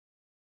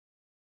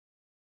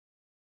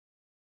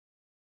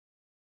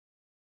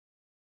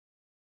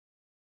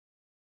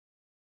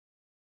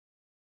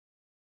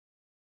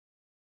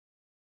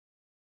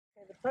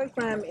The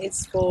programme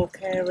is for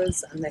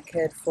carers and they're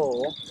cared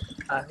for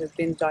who've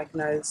been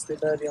diagnosed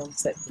with early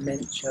onset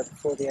dementia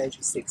before the age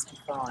of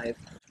 65.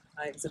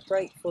 It's a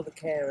break for the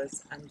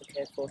carers and the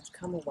cared for to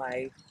come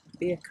away,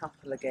 be a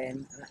couple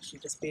again, and actually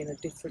just be in a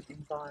different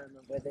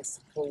environment where there's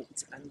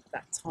support and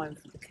that time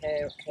for the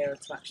carer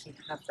to actually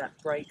have that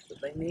break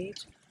that they need.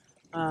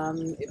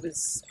 It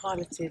was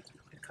piloted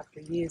a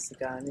couple of years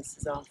ago, and this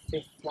is our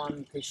fifth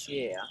one this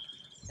year.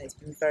 It's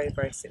been very,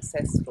 very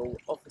successful.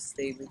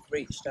 Obviously, we've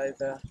reached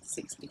over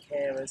 60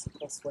 carers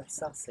across West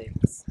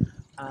Sussex,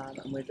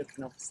 and we're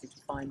looking obviously to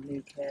find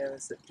new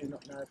carers that do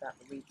not know about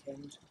the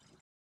weekend.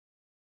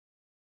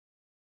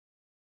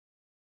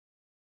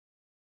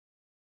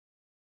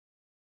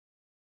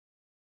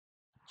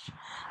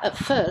 At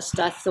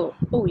first I thought,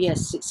 oh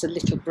yes, it's a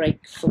little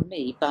break for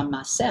me by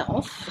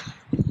myself,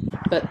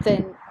 but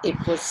then it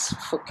was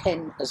for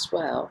Ken as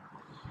well.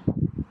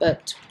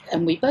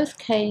 And we both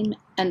came,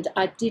 and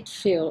I did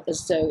feel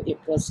as though it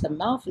was a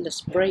marvellous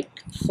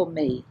break for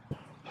me,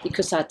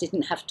 because I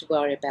didn't have to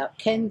worry about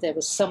Ken. There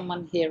was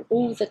someone here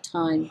all the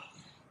time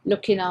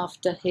looking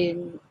after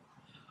him,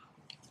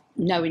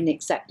 knowing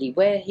exactly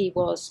where he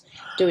was,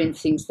 doing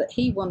things that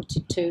he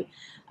wanted to,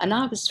 and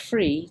I was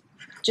free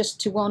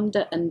just to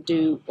wander and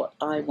do what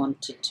I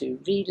wanted to.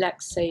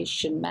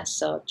 Relaxation,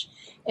 massage,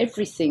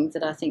 everything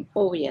that I think,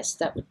 oh yes,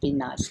 that would be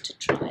nice to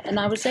try. And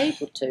I was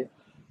able to,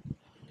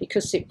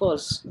 because it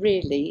was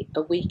really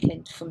a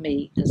weekend for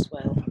me as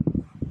well.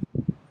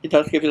 It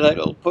does give you that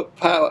little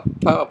power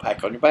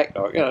pack on your back,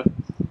 like, you know.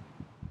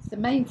 The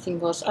main thing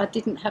was I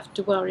didn't have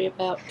to worry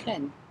about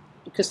Ken,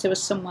 because there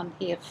was someone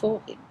here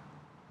for him.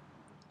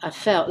 I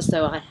felt as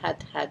though I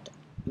had had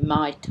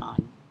my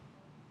time.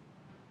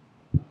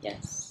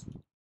 Yes.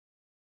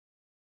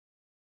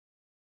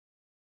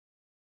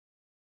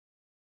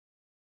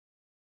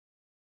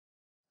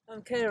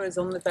 Carers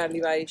on the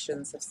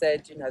valuations have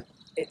said,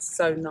 it's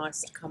so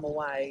nice to come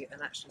away and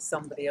actually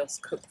somebody else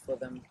cook for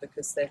them,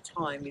 because their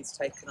time is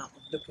taken up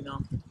with looking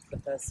after the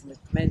person with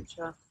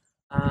dementia.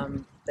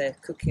 They're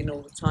cooking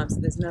all the time, so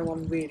there's no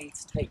one really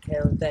to take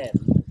care of them.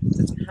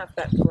 So to have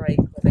that break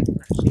where they can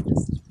actually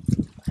just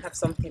have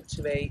something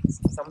to eat,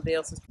 somebody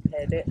else has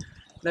prepared it,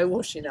 no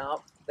washing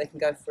up, they can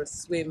go for a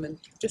swim and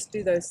just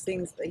do those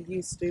things that they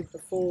used to do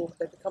before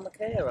they become a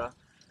carer.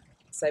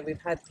 So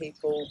we've had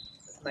people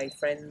made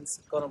friends,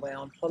 gone away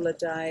on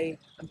holiday,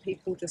 and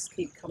people just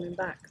keep coming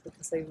back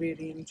because they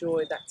really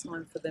enjoy that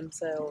time for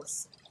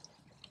themselves.